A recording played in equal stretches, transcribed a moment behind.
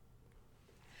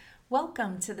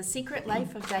Welcome to The Secret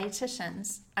Life of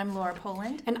Dietitians. I'm Laura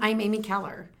Poland. And I'm Amy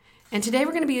Keller. And today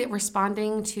we're going to be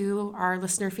responding to our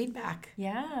listener feedback.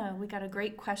 Yeah, we got a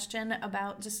great question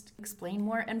about just explain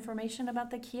more information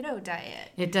about the keto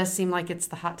diet. It does seem like it's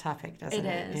the hot topic, doesn't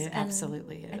it? It is. It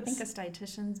absolutely is. I think as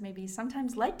dietitians maybe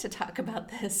sometimes like to talk about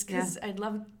this because I'd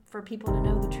love for people to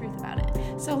know the truth about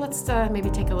it. So let's maybe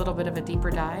take a little bit of a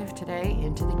deeper dive today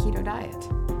into the keto diet.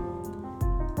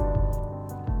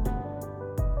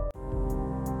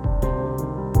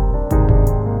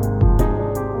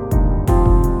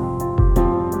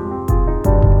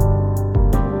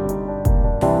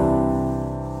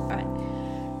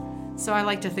 So I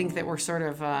like to think that we're sort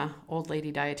of old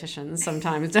lady dietitians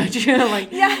sometimes, don't you?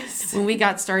 Like, yes. When we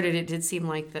got started, it did seem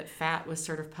like that fat was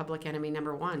sort of public enemy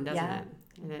number one, doesn't it?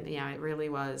 And it really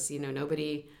was. You know,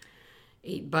 nobody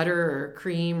ate butter or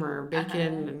cream or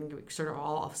bacon, and sort of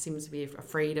all seems to be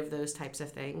afraid of those types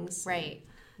of things. Right.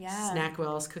 Yeah.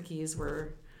 Snackwell's cookies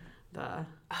were the...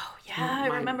 Oh, yeah. I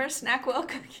remember Snackwell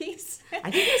cookies.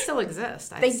 I think they still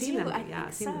exist. I've seen them.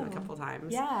 I've seen them a couple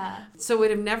times. Yeah. So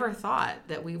we'd have never thought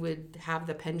that we would have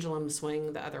the pendulum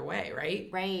swing the other way, right?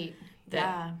 Right.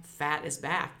 That fat is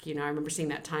back. You know, I remember seeing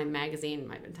that Time magazine,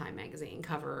 might have been Time magazine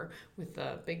cover with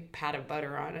a big pat of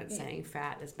butter on it saying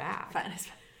fat is back. Fat is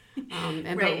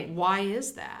back. But why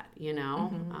is that, you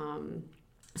know? Mm-hmm.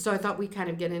 So I thought we'd kind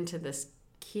of get into this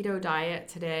keto diet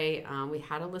today. We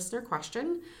had a listener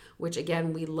question, which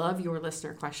again, we love your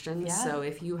listener questions. Yeah. So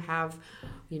if you have,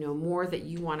 more that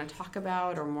you want to talk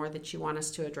about or more that you want us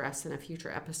to address in a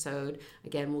future episode,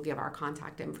 again, we'll give our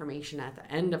contact information at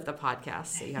the end of the podcast.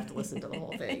 So you have to listen to the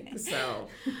whole thing.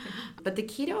 But the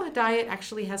keto diet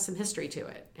actually has some history to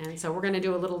it. And so we're going to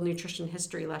do a little nutrition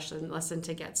history lesson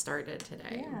to get started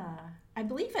today. Yeah. I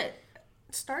believe it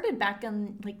started back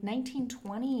in like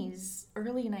 1920s,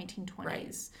 early 1920s.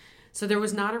 Right. So there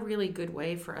was not a really good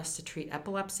way for us to treat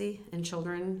epilepsy in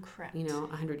children, correct,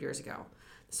 100 years ago.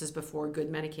 This is before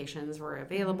good medications were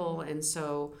available. And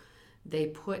so they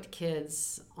put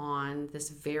kids on this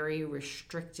very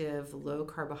restrictive, low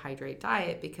carbohydrate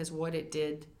diet because what it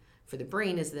did for the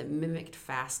brain is that it mimicked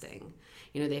fasting.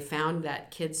 They found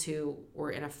that kids who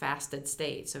were in a fasted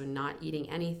state, so not eating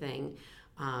anything,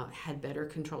 had better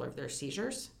control of their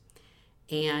seizures.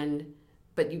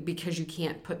 But because you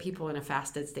can't put people in a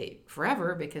fasted state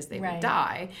forever because they would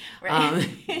die,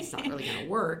 it's not really going to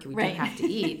work. We do have to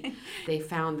eat. They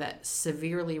found that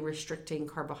severely restricting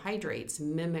carbohydrates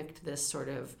mimicked this sort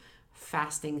of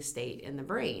fasting state in the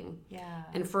brain. Yeah.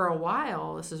 And for a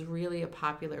while, this is really a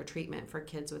popular treatment for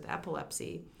kids with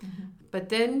epilepsy. Mm-hmm. But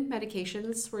then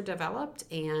medications were developed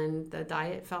and the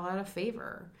diet fell out of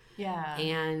favor. Yeah.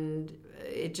 And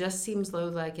it just seems though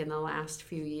like in the last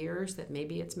few years that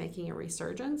maybe it's making a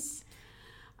resurgence.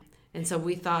 And so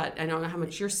we thought, I don't know how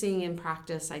much you're seeing in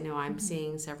practice. I know I'm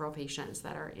seeing several patients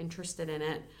that are interested in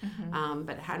it.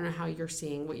 But I don't know how you're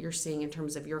seeing, what you're seeing in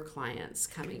terms of your clients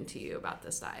coming to you about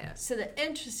this diet. So the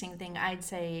interesting thing I'd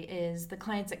say is the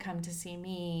clients that come to see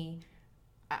me,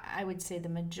 I would say the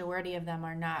majority of them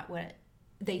are not what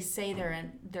they say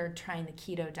they're trying the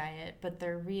keto diet, but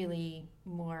they're really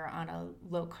more on a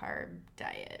low carb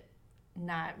diet,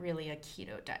 not really a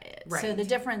keto diet. Right. So the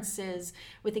difference is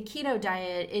with a keto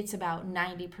diet, it's about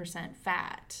 90%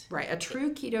 fat. Right. A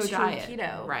true keto diet.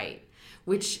 Keto. Right.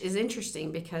 Which is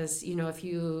interesting because, if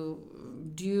you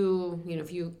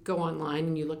if you go online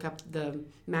and you look up the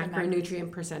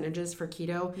macronutrient percentages for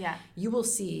keto, you will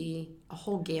see a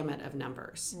whole gamut of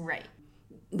numbers. Right.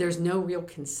 There's no real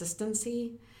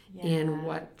consistency in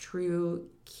what true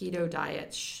keto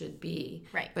diets should be.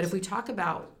 Right. But if we talk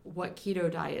about what keto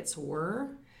diets were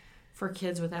for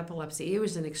kids with epilepsy, it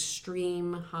was an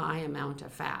extreme high amount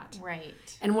of fat.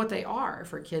 Right. And what they are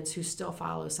for kids who still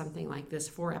follow something like this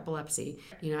for epilepsy.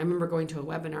 I remember going to a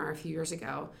webinar a few years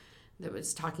ago that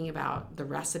was talking about the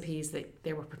recipes that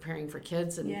they were preparing for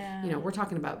kids. And, we're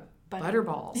talking about butter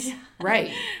balls.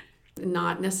 Right.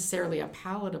 Not necessarily a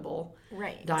palatable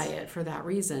diet for that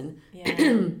reason.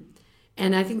 Yeah.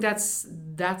 And I think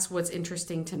that's what's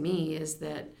interesting to me is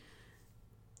that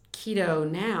keto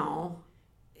now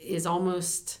is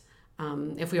almost,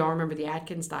 if we all remember the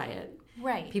Atkins diet,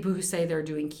 people who say they're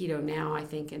doing keto now, I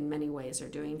think in many ways are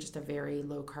doing just a very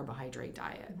low carbohydrate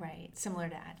diet. Right, similar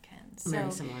to Atkins.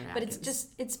 Very similar to Atkins.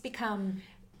 But it's become,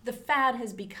 the fad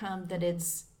has become that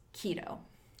it's keto.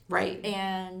 Right.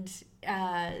 And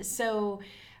so,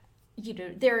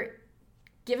 they're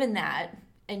given that,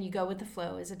 and you go with the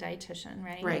flow as a dietitian,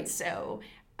 right? Right. So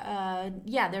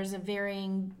there's a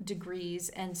varying degrees.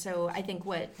 And so I think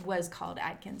what was called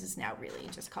Atkins is now really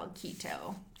just called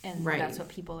keto. And that's what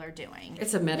people are doing.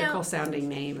 It's a medical sounding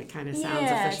name. It kind of sounds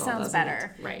official, it sounds doesn't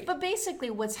better. It? Right. But basically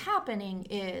what's happening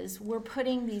is we're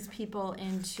putting these people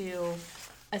into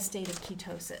a state of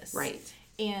ketosis. Right.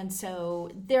 And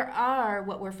so there are,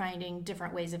 what we're finding,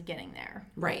 different ways of getting there.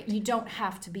 Right. You don't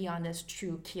have to be on this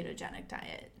true ketogenic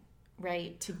diet,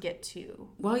 right, to get to...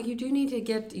 Well, you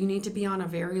need to be on a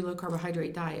very low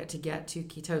carbohydrate diet to get to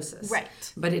ketosis. Right.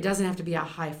 But it doesn't have to be a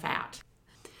high fat.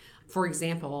 For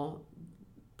example,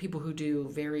 people who do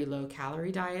very low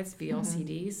calorie diets,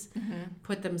 VLCDs,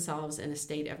 put themselves in a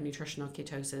state of nutritional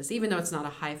ketosis, even though it's not a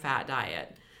high fat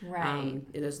diet. Right.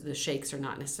 The shakes are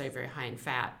not necessarily very high in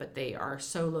fat, but they are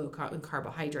so low in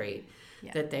carbohydrate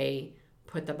that they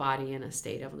put the body in a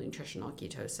state of nutritional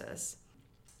ketosis.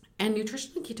 And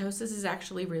nutritional ketosis is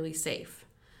actually really safe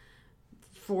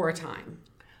for a time.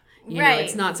 You know,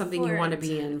 it's not something you want to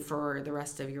be in for the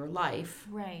rest of your life,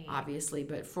 obviously,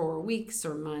 but for weeks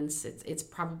or months, it's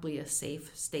probably a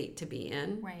safe state to be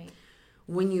in. Right.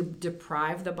 When you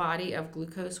deprive the body of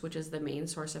glucose, which is the main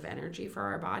source of energy for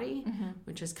our body,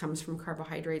 which comes from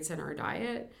carbohydrates in our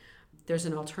diet, there's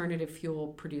an alternative fuel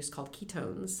produced called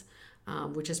ketones,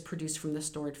 which is produced from the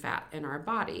stored fat in our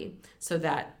body. So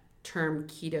that term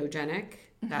ketogenic,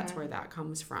 that's where that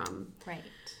comes from. Right.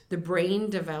 The brain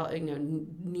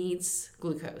needs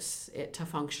glucose to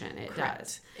function. It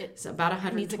does. It's about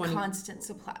 120. It needs a constant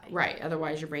supply. Right.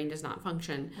 Otherwise, your brain does not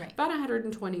function. Right. About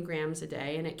 120 grams a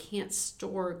day, and it can't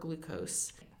store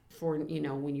glucose for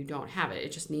when you don't have it.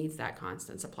 It just needs that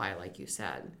constant supply, like you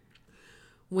said.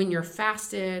 When you're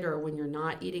fasted or when you're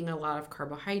not eating a lot of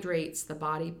carbohydrates, the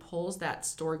body pulls that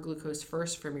stored glucose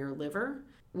first from your liver,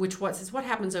 which is what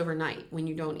happens overnight when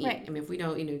you don't eat. Right. I mean, if we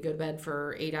don't, you go to bed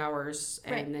for 8 hours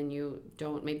and then you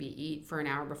don't maybe eat for an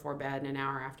hour before bed and an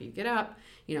hour after you get up,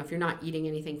 if you're not eating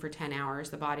anything for 10 hours,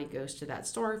 the body goes to that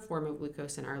stored form of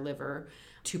glucose in our liver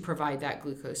to provide that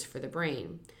glucose for the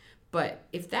brain. But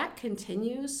if that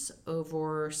continues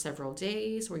over several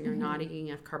days where you're not eating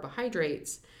enough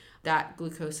carbohydrates, that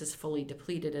glucose is fully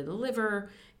depleted in the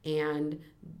liver, and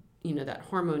that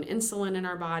hormone insulin in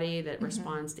our body that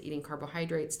responds to eating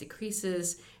carbohydrates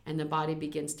decreases, and the body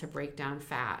begins to break down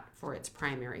fat for its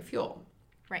primary fuel.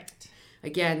 Right.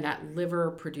 Again, that liver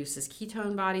produces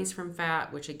ketone bodies from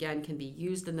fat, which again can be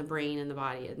used in the brain and the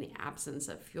body in the absence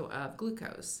of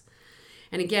glucose.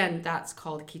 And again, that's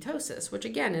called ketosis, which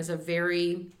again is a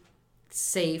very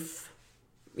safe,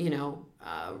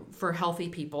 for healthy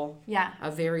people. Yeah.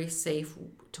 A very safe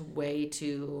way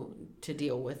to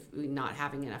deal with not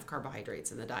having enough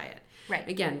carbohydrates in the diet. Right.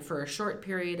 Again, for a short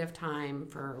period of time,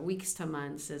 for weeks to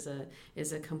months,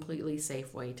 is a completely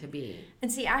safe way to be.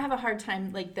 And see, I have a hard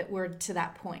time that we're to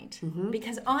that point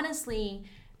because honestly,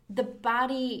 the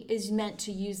body is meant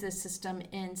to use this system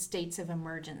in states of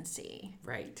emergency.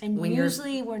 Right. And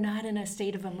usually we're not in a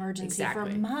state of emergency for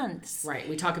months. Right.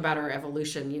 We talk about our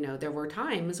evolution. There were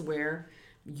times where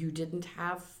you didn't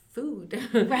have food.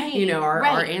 Right.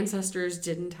 Our ancestors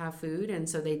didn't have food, and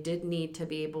so they did need to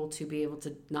be able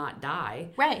to not die.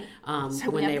 Right. So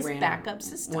when they ran backup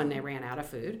system. When they ran out of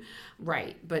food.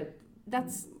 Right. But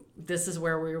this is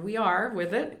where we are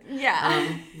with it.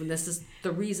 Yeah. This is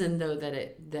the reason, though, that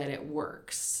it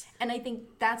works. And I think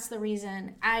that's the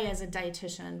reason I, as a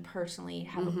dietitian, personally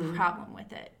have a problem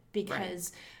with it.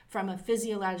 Because from a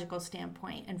physiological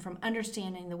standpoint and from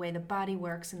understanding the way the body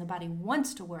works and the body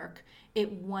wants to work, it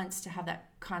wants to have that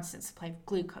constant supply of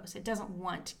glucose. It doesn't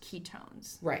want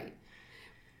ketones. Right.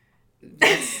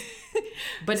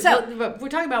 But we're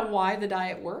talking about why the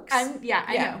diet works. I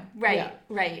know.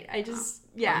 Right. I just,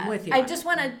 I'm with you. I just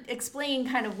want to explain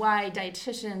kind of why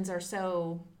dietitians are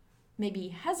so maybe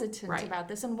hesitant about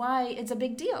this and why it's a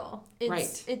big deal.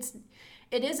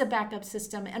 It is a backup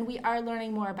system, and we are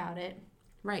learning more about it.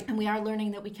 Right. And we are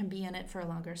learning that we can be in it for a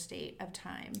longer state of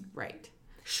time. Right.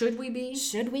 Should we be?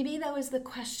 Should we be? That was the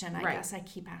question, I guess I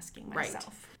keep asking myself.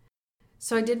 Right.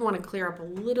 So I did want to clear up a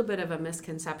little bit of a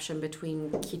misconception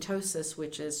between ketosis,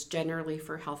 which is generally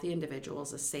for healthy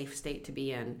individuals a safe state to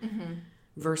be in,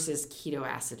 versus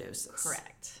ketoacidosis.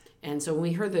 Correct. And so when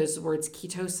we hear those words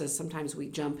ketosis, sometimes we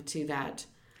jump to that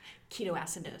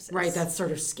ketoacidosis. Right, that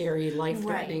sort of scary,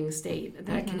 life-threatening state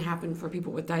that can happen for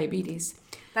people with diabetes.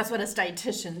 That's what us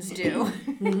dietitians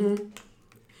do.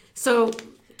 So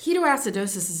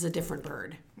ketoacidosis is a different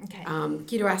bird. Okay.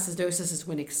 Ketoacidosis is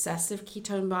when excessive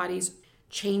ketone bodies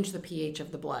change the pH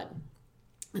of the blood.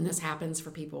 And this happens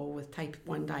for people with type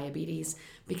 1 diabetes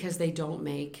because they don't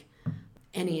make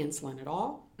any insulin at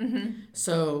all.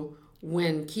 So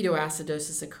when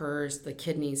ketoacidosis occurs, the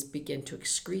kidneys begin to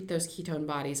excrete those ketone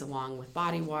bodies along with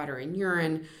body water and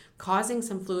urine, causing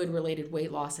some fluid-related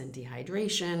weight loss and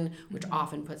dehydration, which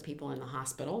often puts people in the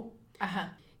hospital.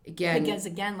 Because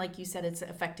again, like you said, it's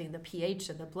affecting the pH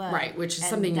of the blood. Right, which is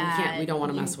something we don't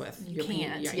want to mess with. You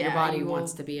can't. Your body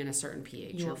wants to be in a certain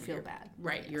pH. You will feel bad.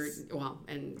 Right. Yes.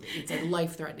 And it's a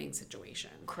life-threatening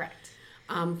situation. Correct.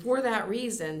 For that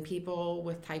reason, people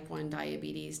with type 1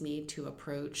 diabetes need to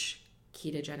approach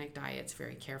ketogenic diets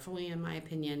very carefully, in my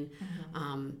opinion.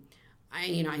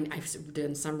 I've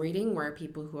done some reading where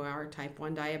people who are type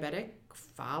 1 diabetic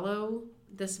follow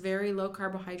this very low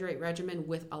carbohydrate regimen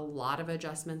with a lot of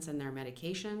adjustments in their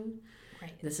medication.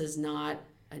 Right. This is not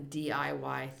a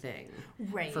DIY thing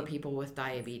for people with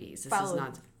diabetes. This is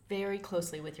not very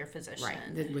closely with your physician.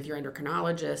 Right. With your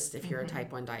endocrinologist. If you're a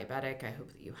type 1 diabetic, I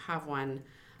hope that you have one.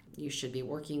 You should be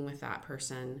working with that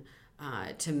person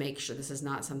to make sure this is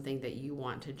not something that you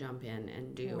want to jump in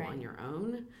and do on your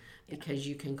own, because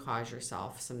you can cause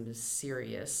yourself some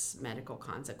serious medical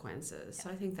consequences. So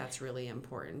I think that's really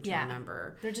important to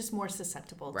remember. They're just more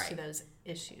susceptible to those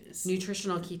issues.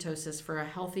 Nutritional ketosis for a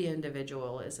healthy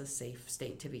individual is a safe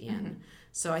state to be in.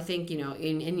 So I think,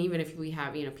 and even if we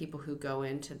have, people who go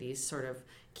into these sort of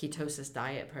ketosis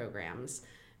diet programs,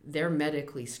 they're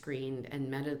medically screened and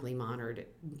medically monitored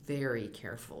very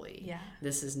carefully. Yeah.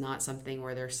 This is not something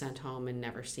where they're sent home and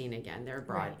never seen again. They're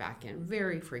brought back in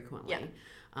very frequently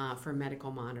for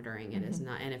medical monitoring. It is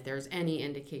not, and if there's any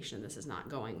indication this is not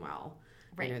going well,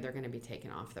 they're going to be taken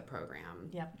off the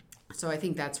program. Yep. So I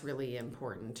think that's really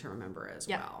important to remember as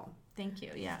well. Thank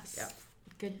you. Yes. Yep.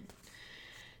 Good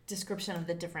description of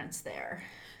the difference there.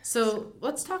 So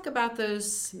let's talk about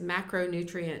those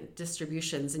macronutrient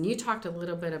distributions. And you talked a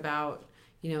little bit about,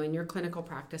 in your clinical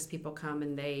practice, people come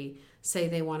and they say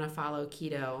they want to follow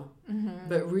keto,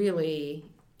 but really,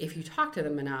 if you talk to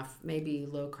them enough, maybe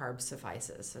low carb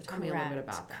suffices. So tell me a little bit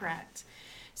about that. Correct.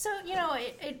 So,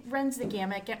 it runs the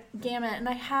gamut, and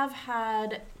I have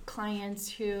had clients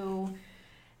who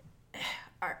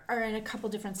are in a couple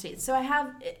different states. So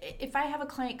if I have a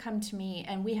client come to me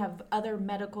and we have other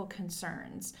medical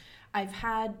concerns, I've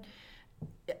had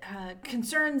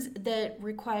concerns that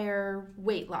require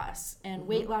weight loss, and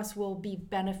weight loss will be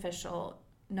beneficial,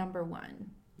 number one.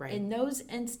 Right. In those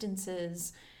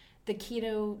instances, the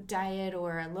keto diet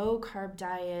or a low carb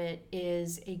diet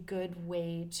is a good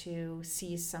way to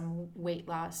see some weight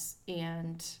loss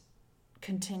and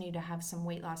continue to have some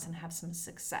weight loss and have some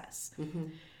success.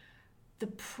 The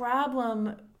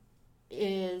problem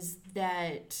is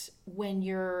that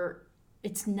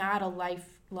it's not a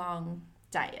lifelong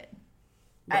diet.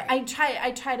 Right.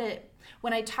 I try to,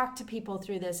 when I talk to people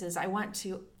through this, is I want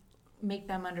to make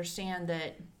them understand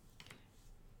that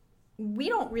we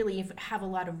don't really have a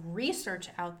lot of research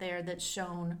out there that's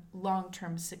shown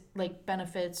long-term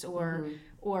benefits or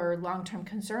long-term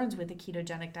concerns with the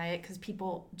ketogenic diet, because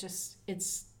people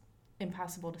it's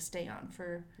impossible to stay on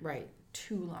for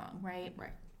too long, right?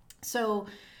 So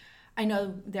I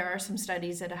know there are some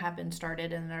studies that have been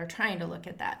started and are trying to look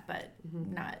at that, but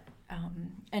not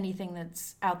anything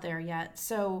that's out there yet.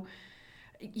 So,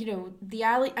 the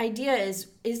idea is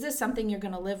this something you're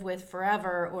going to live with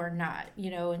forever or not?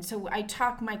 And so I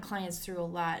talk my clients through a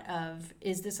lot of,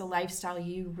 is this a lifestyle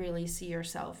you really see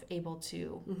yourself able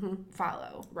to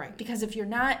follow? Right. Because if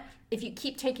you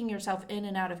keep taking yourself in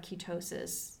and out of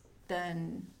ketosis,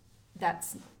 then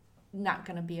that's not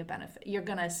going to be a benefit. You're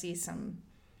going to see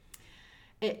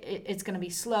it's going to be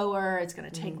slower, it's going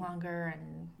to take longer,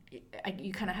 and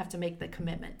you kind of have to make the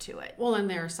commitment to it. Well, and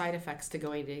there are side effects to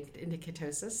going into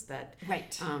ketosis that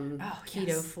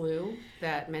keto flu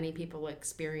that many people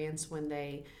experience when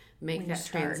they make that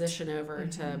transition over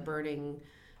to burning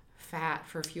fat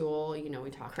for fuel.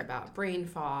 We talked about brain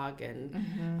fog and,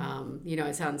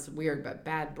 it sounds weird, but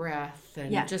bad breath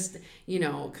and just,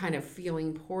 kind of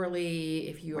feeling poorly.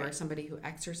 If you are somebody who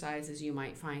exercises, you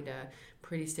might find a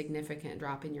pretty significant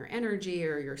drop in your energy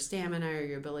or your stamina or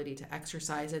your ability to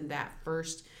exercise in that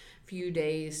first few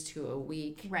days to a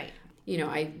week. Right.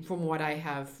 From what I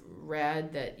have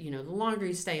read, that, the longer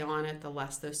you stay on it, the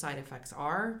less those side effects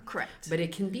are. Correct. But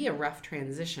it can be a rough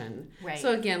transition. Right.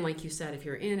 So again, like you said, if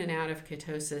you're in and out of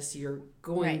ketosis, you're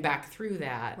going back through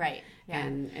that. Right. Yeah.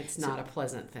 And it's not a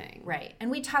pleasant thing. Right. And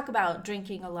we talk about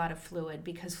drinking a lot of fluid,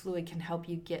 because fluid can help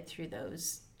you get through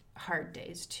those hard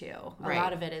days too. A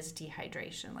lot of it is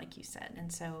dehydration, like you said.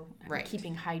 And so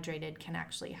keeping hydrated can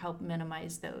actually help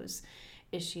minimize those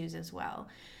issues as well.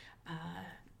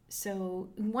 So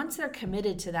once they're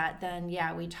committed to that, then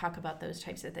yeah, we talk about those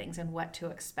types of things and what to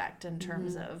expect in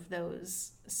terms of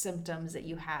those symptoms that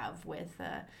you have with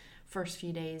the first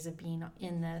few days of being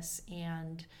in this,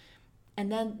 and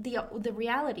then the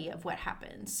reality of what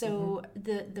happens. So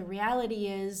the reality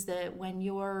is that when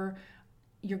you're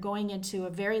going into a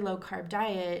very low carb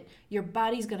diet, your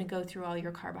body's going to go through all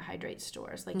your carbohydrate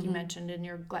stores, like you mentioned, in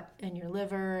your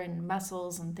liver and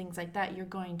muscles and things like that. You're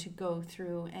going to go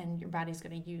through, and your body's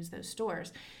going to use those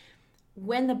stores.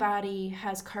 When the body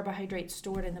has carbohydrates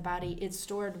stored in the body, it's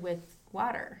stored with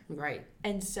water. Right.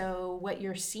 And so what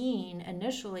you're seeing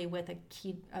initially with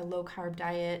a low carb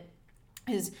diet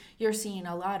is you're seeing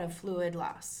a lot of fluid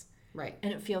loss. Right.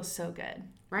 And it feels so good.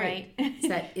 Right. It's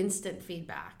that instant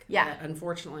feedback. Yeah. That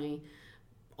unfortunately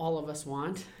all of us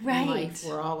want. Right. In life,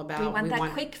 we're all about. We want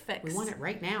that quick fix. We want it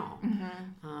right now.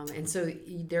 And so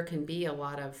there can be a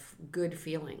lot of good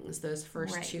feelings those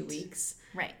first 2 weeks.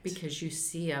 Right. Because you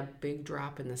see a big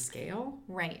drop in the scale.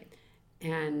 Right.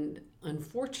 And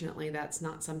unfortunately, that's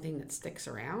not something that sticks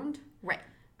around. Right.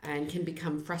 And can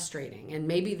become frustrating. And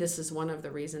maybe this is one of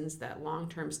the reasons that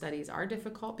long-term studies are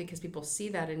difficult, because people see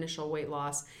that initial weight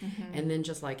loss and then,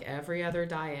 just like every other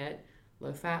diet,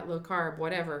 low fat, low carb,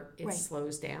 whatever, it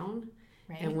slows down.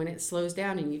 Right. And when it slows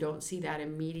down and you don't see that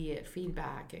immediate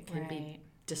feedback, it can be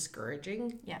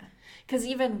discouraging. Yeah. Because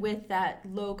even with that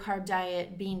low carb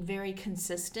diet being very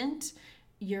consistent,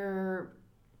 you're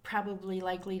probably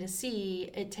likely to see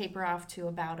it taper off to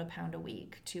about a pound a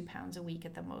week, 2 pounds a week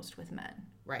at the most with men.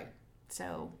 Right.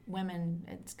 So women,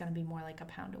 it's going to be more like a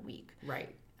pound a week.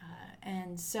 Right.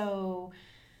 And so,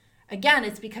 again,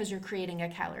 it's because you're creating a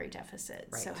calorie deficit.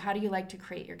 Right. So how do you like to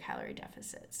create your calorie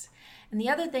deficits? And the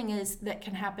other thing is that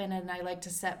can happen, and I like to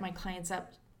set my clients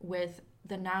up with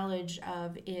the knowledge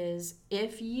of, is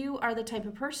if you are the type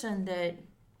of person that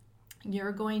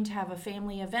you're going to have a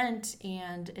family event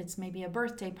and it's maybe a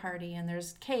birthday party and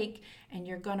there's cake and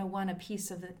you're going to want a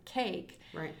piece of the cake,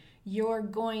 right, you're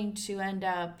going to end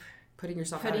up putting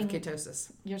yourself out of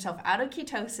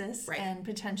ketosis. Right. And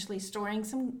potentially storing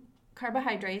some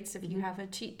carbohydrates. If you have a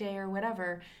cheat day or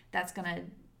whatever, that's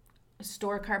going to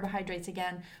store carbohydrates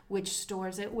again, which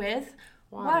stores it with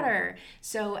water.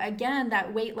 So again,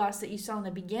 that weight loss that you saw in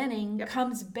the beginning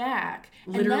comes back.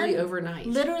 Literally overnight.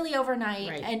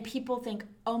 Right. And people think,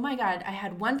 oh my God, I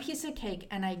had one piece of cake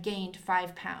and I gained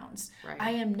 5 pounds. Right.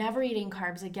 I am never eating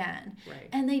carbs again. Right.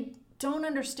 And they don't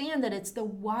understand that it's the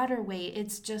water weight.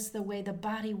 It's just the way the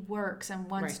body works and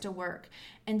wants to work.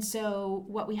 And so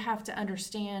what we have to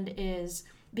understand is,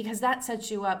 because that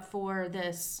sets you up for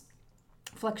this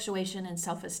fluctuation in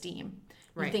self-esteem.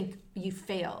 You think you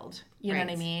failed, you know what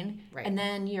I mean? Right. And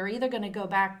then you're either going to go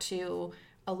back to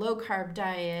a low carb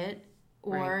diet,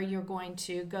 or you're going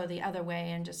to go the other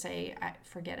way and just say,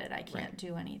 forget it, I can't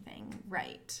do anything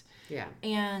right. Yeah.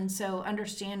 And so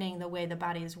understanding the way the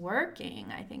body is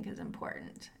working, I think, is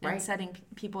important. And setting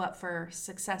people up for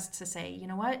success to say, you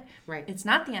know what? It's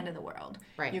not the end of the world.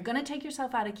 You're going to take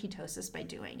yourself out of ketosis by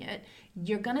doing it.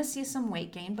 You're going to see some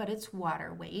weight gain, but it's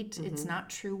water weight. It's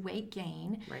not true weight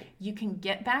gain. You can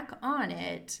get back on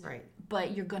it.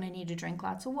 But you're going to need to drink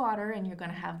lots of water, and you're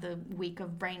going to have the week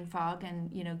of brain fog and,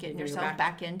 getting yourself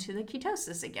back into the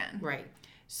ketosis again. Right.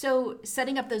 So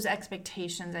setting up those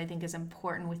expectations, I think, is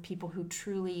important with people who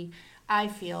truly, I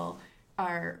feel,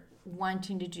 are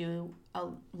wanting to do a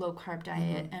low-carb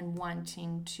diet and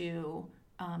wanting to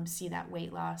see that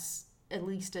weight loss, at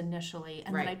least initially.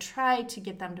 And then I try to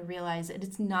get them to realize that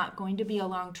it's not going to be a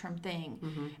long-term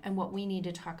thing. And what we need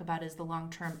to talk about is the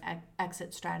long-term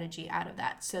exit strategy out of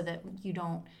that, so that you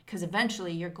don't, because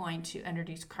eventually you're going to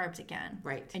introduce carbs again.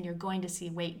 And you're going to see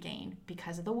weight gain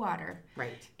because of the water.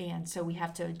 And so we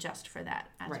have to adjust for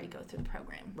that as we go through the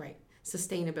program.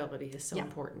 Sustainability is so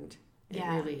important. It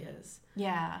really is.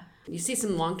 Yeah. You see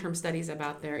some long-term studies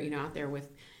out there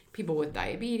with people with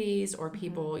diabetes, or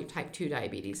people type 2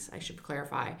 diabetes, I should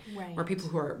clarify, or people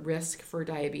who are at risk for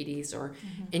diabetes, or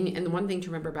and the one thing to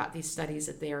remember about these studies is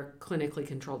that they are clinically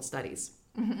controlled studies,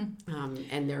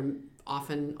 and they're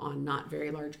often on not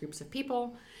very large groups of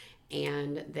people,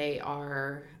 and they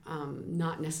are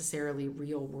not necessarily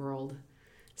real world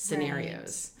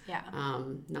scenarios.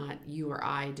 Not you or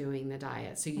I doing the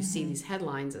diet. So you see these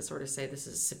headlines that sort of say this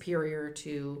is superior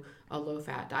to a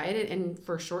low-fat diet, and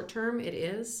for short term it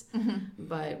is.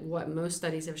 But what most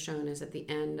studies have shown is at the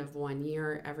end of 1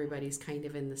 year, everybody's kind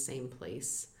of in the same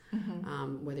place,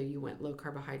 whether you went low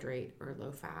carbohydrate or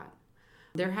low fat.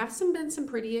 There have been some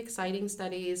pretty exciting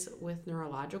studies with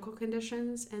neurological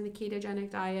conditions and the ketogenic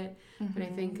diet, but I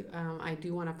think I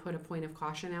do want to put a point of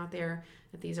caution out there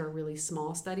that these are really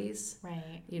small studies.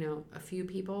 Right. A few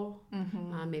people,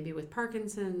 maybe with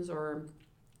Parkinson's or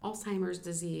Alzheimer's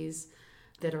disease,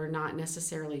 that are not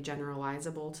necessarily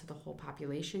generalizable to the whole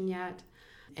population yet.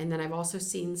 And then I've also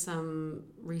seen some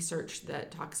research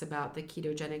that talks about the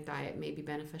ketogenic diet may be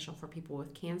beneficial for people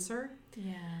with cancer.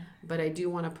 Yeah. But I do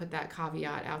want to put that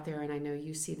caveat out there, and I know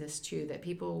you see this too, that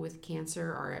people with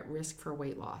cancer are at risk for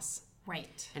weight loss.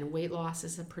 Right. And weight loss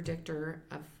is a predictor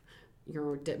of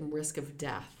your risk of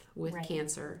death with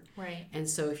cancer. Right. And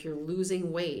so if you're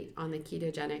losing weight on the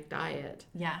ketogenic diet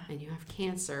and you have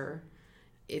cancer,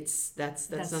 that's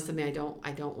not something I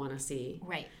don't want to see.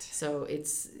 Right. So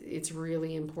it's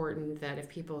really important that if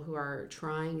people who are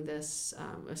trying this,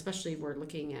 especially if we're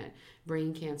looking at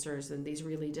brain cancers and these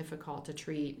really difficult to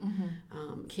treat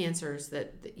cancers,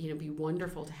 that be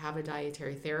wonderful to have a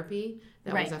dietary therapy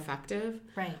that was effective.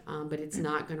 Right. But it's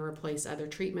not going to replace other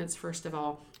treatments, first of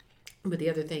all. But the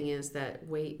other thing is that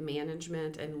weight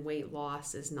management and weight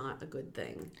loss is not a good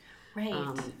thing.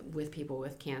 Right. With people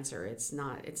with cancer, it's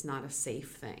not a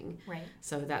safe thing. Right.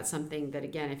 So that's something that,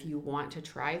 again, if you want to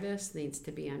try this, needs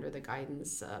to be under the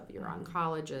guidance of your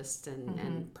oncologist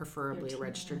and preferably a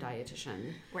registered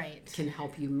dietitian. Right. Can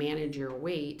help you manage your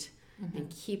weight and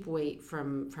keep weight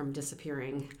from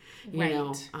disappearing,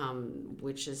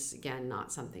 which is, again,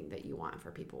 not something that you want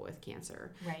for people with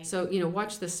cancer. Right. So,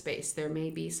 watch this space. There may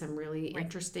be some really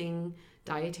interesting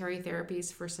dietary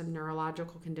therapies for some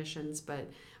neurological conditions, but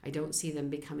I don't see them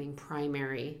becoming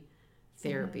primary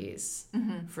therapies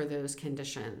for those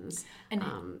conditions. And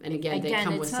again, they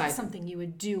come with it's not something you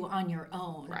would do on your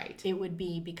own. Right. It would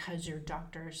be because your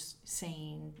doctor's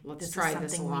saying, let's this try is something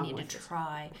this we need to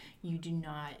try. You do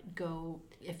not go,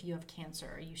 if you have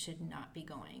cancer, you should not be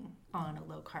going on a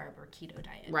low carb or keto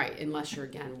diet. Right, unless you're,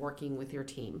 again, working with your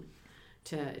team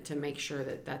to make sure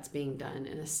that that's being done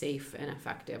in a safe and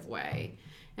effective way.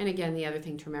 And again, the other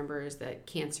thing to remember is that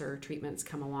cancer treatments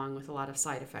come along with a lot of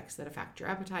side effects that affect your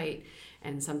appetite,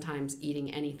 and sometimes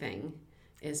eating anything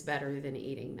is better than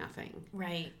eating nothing.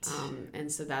 Right.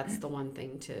 And so that's the one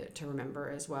thing to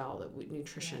remember as well, that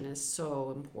nutrition is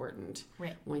so important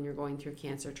when you're going through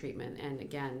cancer treatment. And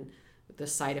again, the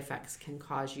side effects can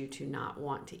cause you to not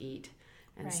want to eat.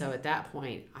 And so at that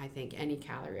point, I think any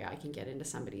calorie I can get into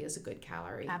somebody is a good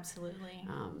calorie. Absolutely.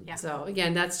 So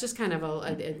again, that's just kind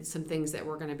of some things that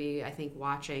we're going to be, I think,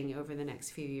 watching over the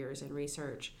next few years in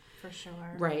research. For sure.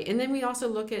 Right. And then we also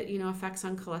look at, effects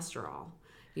on cholesterol.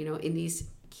 In these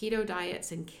keto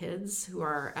diets in kids who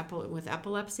are with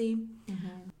epilepsy,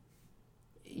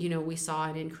 we saw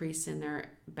an increase in their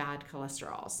bad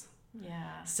cholesterols.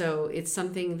 Yeah. So it's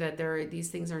something that these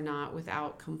things are not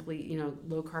without complete,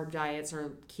 low carb diets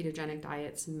or ketogenic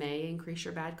diets may increase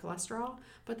your bad cholesterol,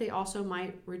 but they also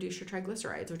might reduce your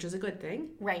triglycerides, which is a good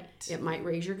thing. Right. It might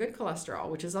raise your good cholesterol,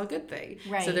 which is a good thing.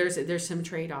 Right. So there's some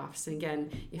trade-offs. And again,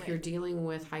 if you're dealing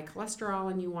with high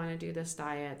cholesterol and you want to do this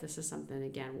diet, this is something,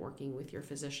 again, working with your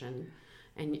physician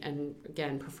and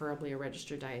again, preferably a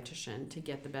registered dietitian to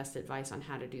get the best advice on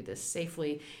how to do this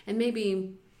safely, and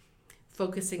maybe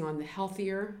focusing on the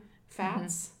healthier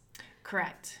fats.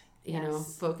 Correct.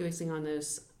 Focusing on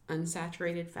those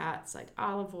unsaturated fats like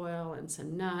olive oil and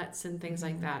some nuts and things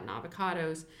like that, and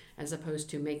avocados, as opposed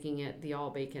to making it the all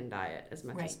bacon diet, as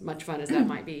much fun as that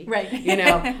might be. Right.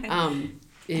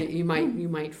 You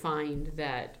might find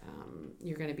that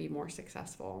you're going to be more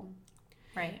successful.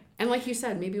 Right. And like you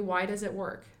said, maybe why does it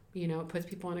work? It puts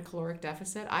people in a caloric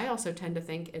deficit. I also tend to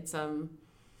think it's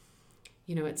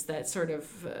it's that sort of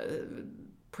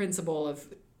principle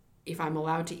of, if I'm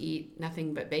allowed to eat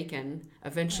nothing but bacon,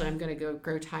 eventually I'm going to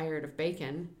grow tired of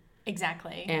bacon.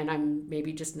 Exactly. And I'm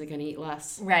maybe just going to eat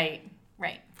less. Right.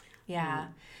 Yeah.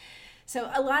 So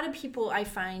a lot of people I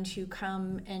find who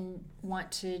come and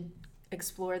want to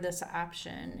explore this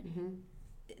option,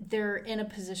 they're in a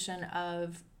position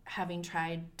of having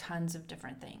tried tons of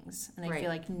different things, and they feel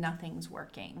like nothing's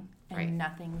working and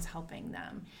nothing's helping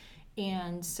them.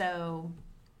 And so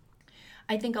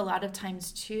I think a lot of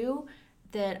times too,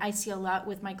 that I see a lot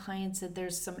with my clients, that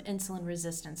there's some insulin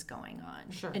resistance going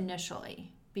on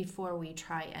initially before we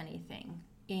try anything.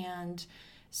 And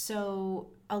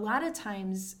so a lot of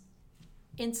times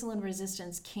insulin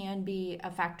resistance can be a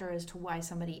factor as to why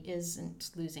somebody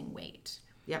isn't losing weight.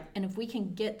 Yep. And if we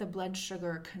can get the blood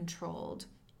sugar controlled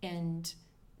and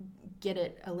get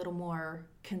it a little more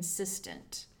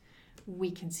consistent,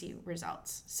 we can see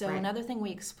results. So another thing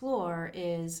we explore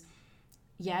is,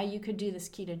 you could do this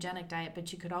ketogenic diet,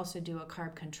 but you could also do a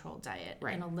carb controlled diet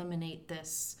and eliminate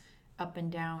this up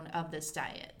and down of this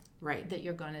diet that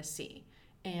you're going to see.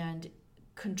 And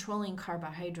controlling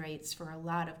carbohydrates for a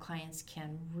lot of clients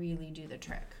can really do the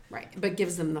trick. Right, but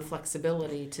gives them the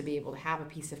flexibility to be able to have a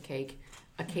piece of cake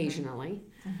occasionally.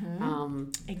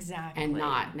 Exactly. And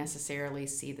not necessarily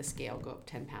see the scale go up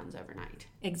 10 pounds overnight.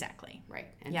 Exactly. Right,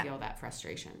 and feel that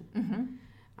frustration.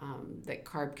 That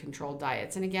carb-controlled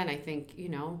diets. And again, I think,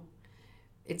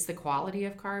 it's the quality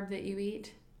of carb that you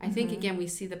eat. I think, again, we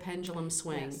see the pendulum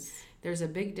swing. Yes. There's a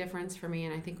big difference for me,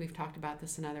 and I think we've talked about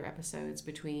this in other episodes,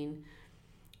 between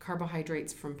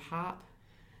carbohydrates from pop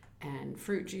and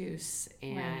fruit juice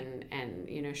and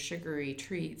sugary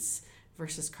treats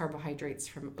versus carbohydrates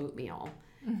from oatmeal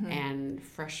and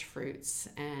fresh fruits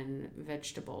and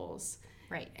vegetables.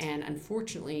 Right. And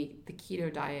unfortunately, the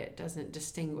keto diet doesn't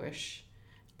distinguish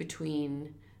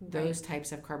between those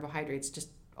types of carbohydrates. Just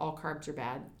all carbs are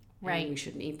bad. Right. And we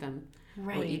shouldn't eat them.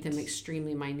 Or eat them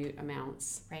extremely minute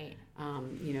amounts. Right.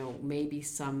 Maybe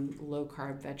some low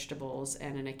carb vegetables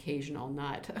and an occasional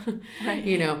nut.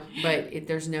 Right. But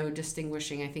there's no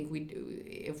distinguishing. I think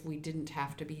if we didn't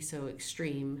have to be so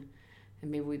extreme,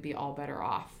 then maybe we'd be all better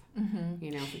off.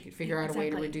 If we could figure out a way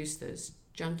to reduce those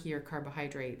junkier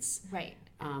carbohydrates. Right.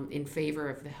 In favor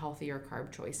of the healthier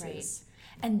carb choices. Right.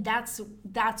 And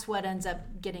that's what ends up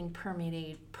getting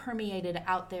permeated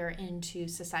out there into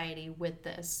society with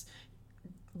this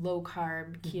low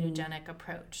carb ketogenic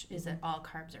approach, is that all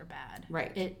carbs are bad.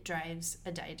 Right. It drives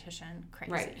a dietitian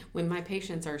crazy. Right. When my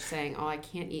patients are saying, "Oh, I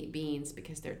can't eat beans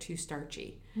because they're too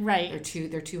starchy." Right.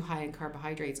 They're too high in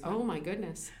carbohydrates. Oh my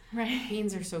goodness. Right.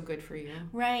 Beans are so good for you.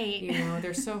 Right.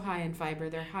 They're so high in fiber,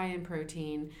 they're high in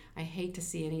protein. I hate to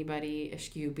see anybody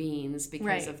eschew beans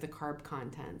because of the carb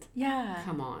content. Yeah.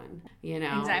 Come on.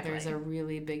 Exactly. There's a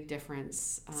really big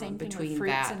difference Same thing between with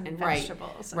fruits that and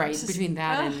vegetables. Right. Between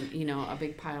that and, a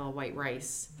big pile of white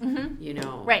rice.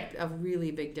 A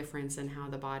really big difference in how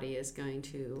the body is going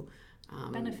to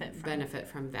benefit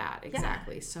from that.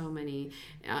 Exactly. Yeah. So many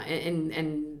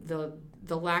and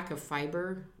the lack of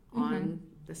fiber on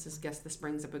this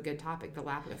brings up a good topic. The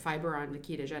lack of fiber on the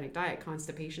ketogenic diet,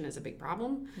 constipation is a big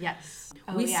problem. Yes.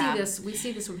 We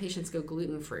see this when patients go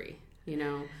gluten-free.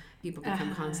 People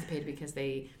become constipated because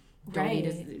they don't eat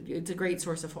it's a great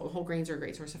source of whole grains are a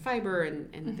great source of fiber, and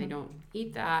if they don't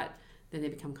eat that, then they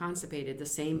become constipated. The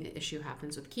same issue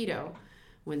happens with keto.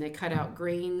 When they cut out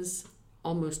grains,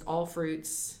 almost all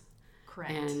fruits,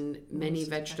 and many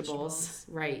vegetables,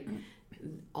 right,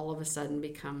 all of a sudden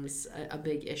becomes a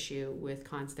big issue with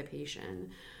constipation.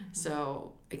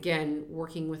 So again,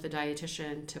 working with a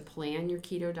dietitian to plan your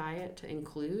keto diet to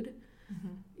include,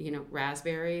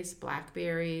 raspberries,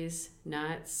 blackberries,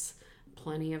 nuts,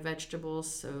 plenty of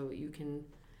vegetables, so you can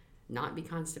not be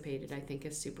constipated, I think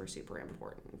is super, super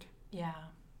important. Yeah,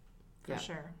 for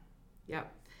sure.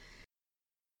 Yep.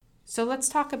 So let's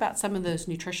talk about some of those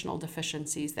nutritional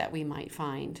deficiencies that we might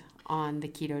find on the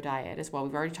keto diet as well.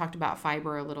 We've already talked about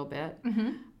fiber a little bit.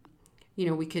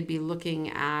 We could be looking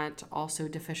at also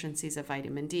deficiencies of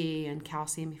vitamin D and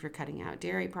calcium if you're cutting out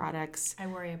dairy products. I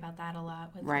worry about that a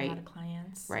lot with a lot of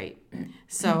clients. Right.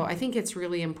 So I think it's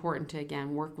really important to,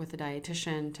 again, work with a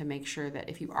dietitian to make sure that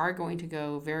if you are going to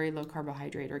go very low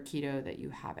carbohydrate or keto, that you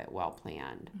have it well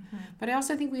planned. But I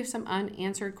also think we have some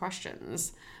unanswered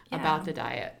questions about the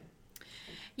diet.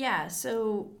 Yeah.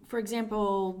 So, for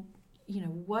example,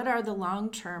 what are the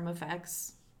long-term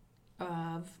effects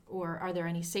or are there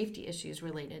any safety issues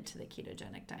related to the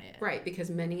ketogenic diet? Right,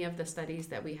 because many of the studies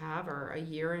that we have are a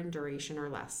year in duration or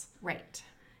less. Right.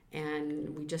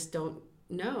 And we just don't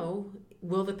know,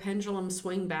 will the pendulum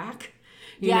swing back?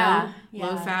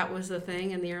 Low fat was the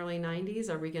thing in the early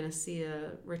 90s. Are we going to see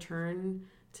a return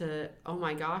to, oh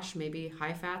my gosh, maybe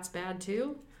high fat's bad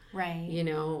too? Right.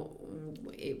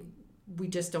 We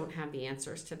just don't have the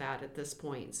answers to that at this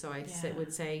point. So I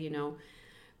would say,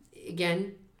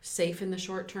 again, safe in the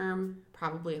short term,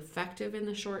 probably effective in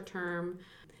the short term,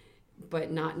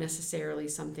 but not necessarily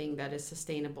something that is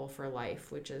sustainable for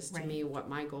life, which is to me what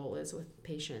my goal is with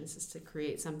patients, is to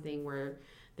create something where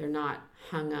they're not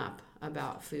hung up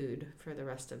about food for the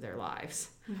rest of their lives.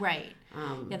 Right.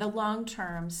 The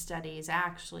long-term studies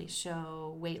actually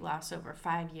show weight loss over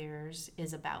 5 years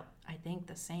is about, I think,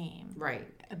 the same. Right.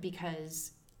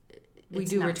 Because we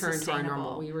do return to our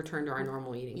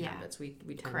normal eating habits. We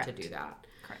tend to do that.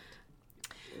 Correct.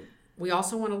 We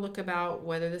also want to look about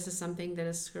whether this is something that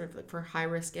is sort of for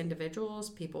high-risk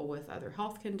individuals, people with other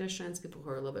health conditions, people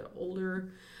who are a little bit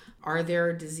older. Are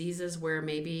there diseases where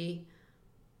maybe,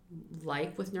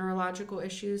 like with neurological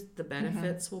issues, the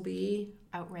benefits will be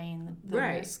outweigh the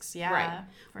risks? Yeah, right.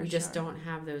 We just don't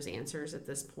have those answers at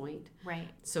this point. Right.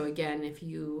 So again, if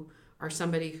you are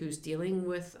somebody who's dealing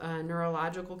with a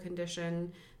neurological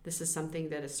condition, this is something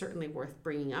that is certainly worth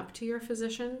bringing up to your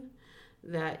physician,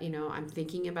 that, I'm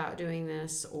thinking about doing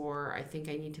this, or I think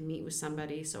I need to meet with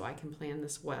somebody so I can plan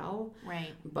this well. Right.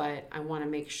 But I want to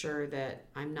make sure that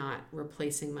I'm not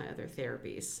replacing my other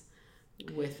therapies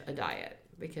with a diet,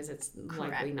 because it's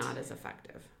likely not as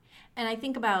effective. And I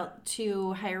think about,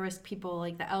 too, higher risk people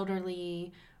like the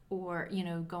elderly, or,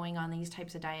 going on these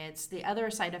types of diets. The other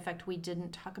side effect we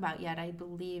didn't talk about yet, I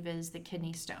believe, is the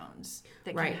kidney stones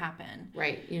that can happen.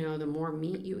 Right. The more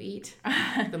meat you eat,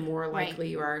 the more likely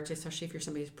you are to, especially if you're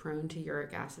somebody who's prone to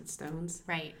uric acid stones.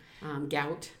 Right.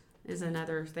 Gout is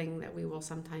another thing that we will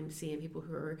sometimes see in people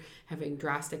who are having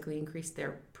drastically increased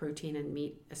their protein and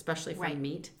meat, especially from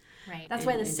meat. Right. That's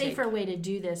why the safer way to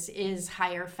do this is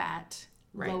higher fat,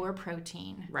 lower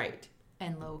protein. Right.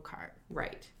 And low carb.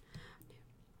 Right.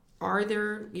 Are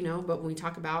there, but when we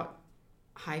talk about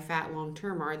high fat long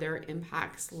term, are there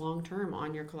impacts long term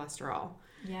on your cholesterol?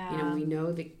 Yeah. We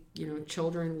know that,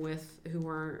 children who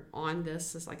are on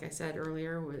this, as like I said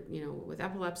earlier, with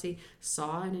epilepsy,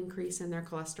 saw an increase in their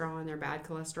cholesterol and their bad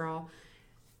cholesterol.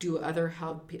 Do other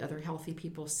healthy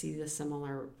people see the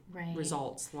similar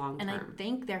results long term? And I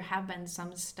think there have been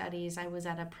some studies. I was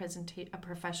at a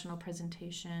professional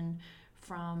presentation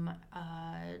from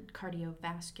a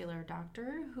cardiovascular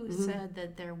doctor who said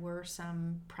that there were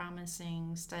some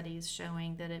promising studies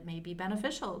showing that it may be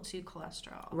beneficial to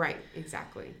cholesterol. Right,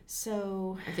 exactly.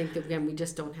 So I think that, again, we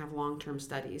just don't have long-term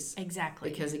studies. Exactly.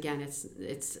 Because, again,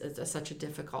 it's such a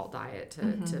difficult diet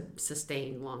to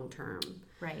sustain long-term.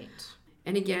 Right.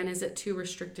 And again, is it too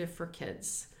restrictive for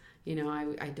kids?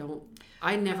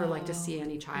 I never like to see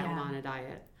any child on a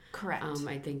diet. Correct.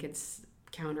 I think it's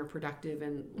counterproductive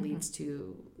and leads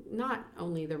to not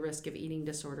only the risk of eating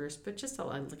disorders, but just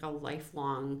a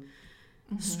lifelong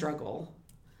struggle.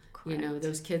 Correct.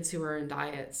 Those kids who are in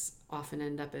diets often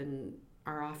end up in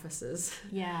our offices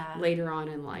later on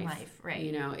in life. Right.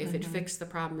 If it fixed the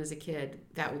problem as a kid,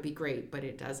 that would be great, but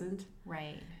it doesn't.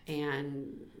 Right.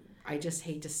 And I just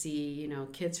hate to see,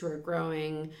 kids who are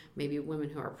growing, maybe women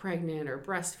who are pregnant or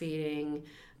breastfeeding,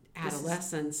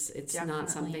 adolescence. It's not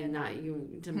something that you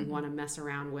want to mess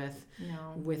around with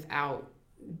without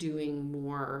doing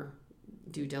more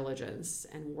due diligence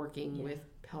and working with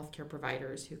healthcare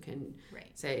providers who can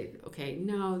say, okay,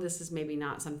 no, this is maybe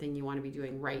not something you want to be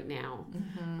doing right now.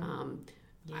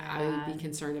 I would be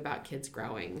concerned about kids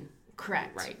growing.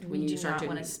 Correct. Right. When you start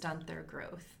want to stunt their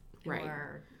growth. Right.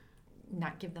 Or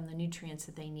not give them the nutrients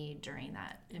that they need during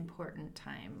that important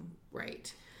time.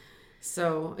 Right.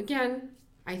 So again,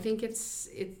 I think it's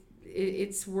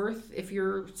worth, if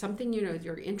you're something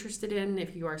you're interested in,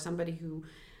 if you are somebody who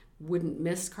wouldn't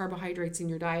miss carbohydrates in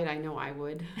your diet. I know I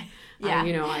would.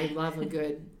 I love a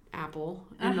good apple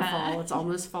in the fall. It's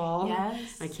almost fall.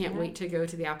 Yes. I can't wait to go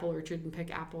to the apple orchard and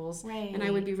pick apples. Right. And I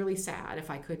would be really sad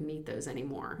if I couldn't eat those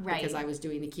anymore because I was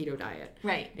doing the keto diet.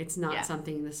 Right. It's not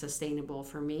something that's sustainable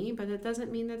for me, but it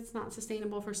doesn't mean that it's not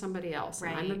sustainable for somebody else.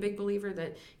 Right. And I'm a big believer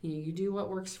that you do what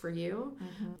works for you.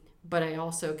 But I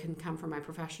also can come from my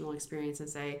professional experience and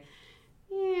say,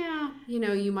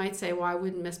 you might say, well, I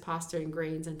wouldn't miss pasta and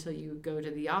grains until you go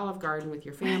to the Olive Garden with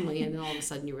your family, and then all of a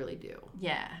sudden you really do.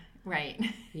 Yeah, right.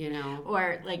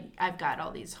 Or like I've got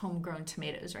all these homegrown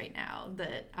tomatoes right now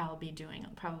that I'll be doing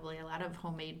probably a lot of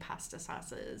homemade pasta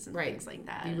sauces and things like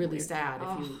that. It'd be really sad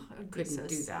if you couldn't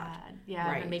do sad. that. Yeah,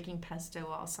 I've been making pesto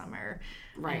all summer.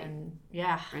 Right. And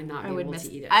and not be able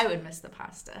to eat it. I would miss the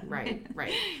pasta. Right.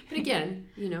 But again,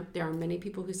 there are many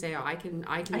people who say, oh, I can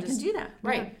just do that.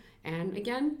 Right. Yeah. And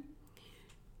again,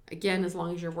 as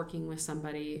long as you're working with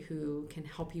somebody who can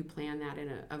help you plan that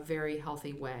in a very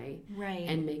healthy way,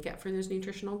 and make up for those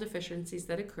nutritional deficiencies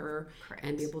that occur,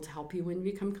 and be able to help you when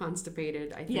you become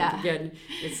constipated, I think again,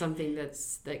 it's something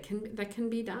that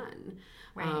can be done.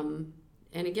 Right.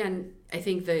 And again, I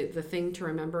think the thing to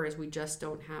remember is we just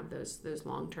don't have those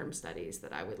long-term studies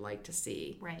that I would like to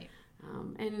see. Right.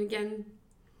 And again,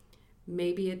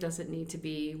 maybe it doesn't need to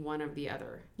be one or the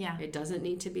other. Yeah. It doesn't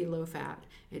need to be low fat.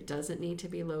 It doesn't need to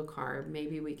be low carb.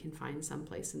 Maybe we can find some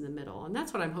place in the middle. And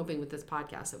that's what I'm hoping with this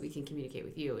podcast, that we can communicate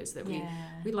with you, is that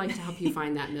we'd like to help you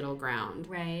find that middle ground.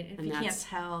 Right. If you can't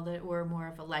tell that we're more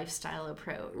of a lifestyle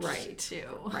approach. Right. Too.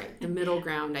 Right. The middle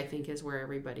ground, I think, is where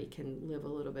everybody can live a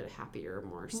little bit happier,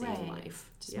 more sane life.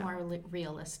 Just more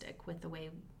realistic with the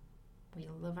way we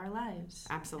live our lives.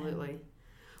 Absolutely.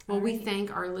 Well, we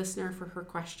thank our listener for her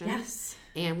questions. Yes.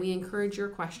 And we encourage your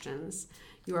questions.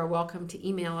 You are welcome to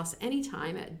email us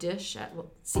anytime at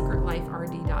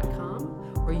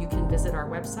dish@secretliferd.com, or you can visit our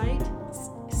website,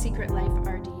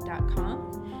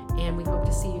 secretliferd.com. And we hope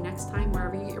to see you next time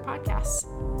wherever you get your podcasts.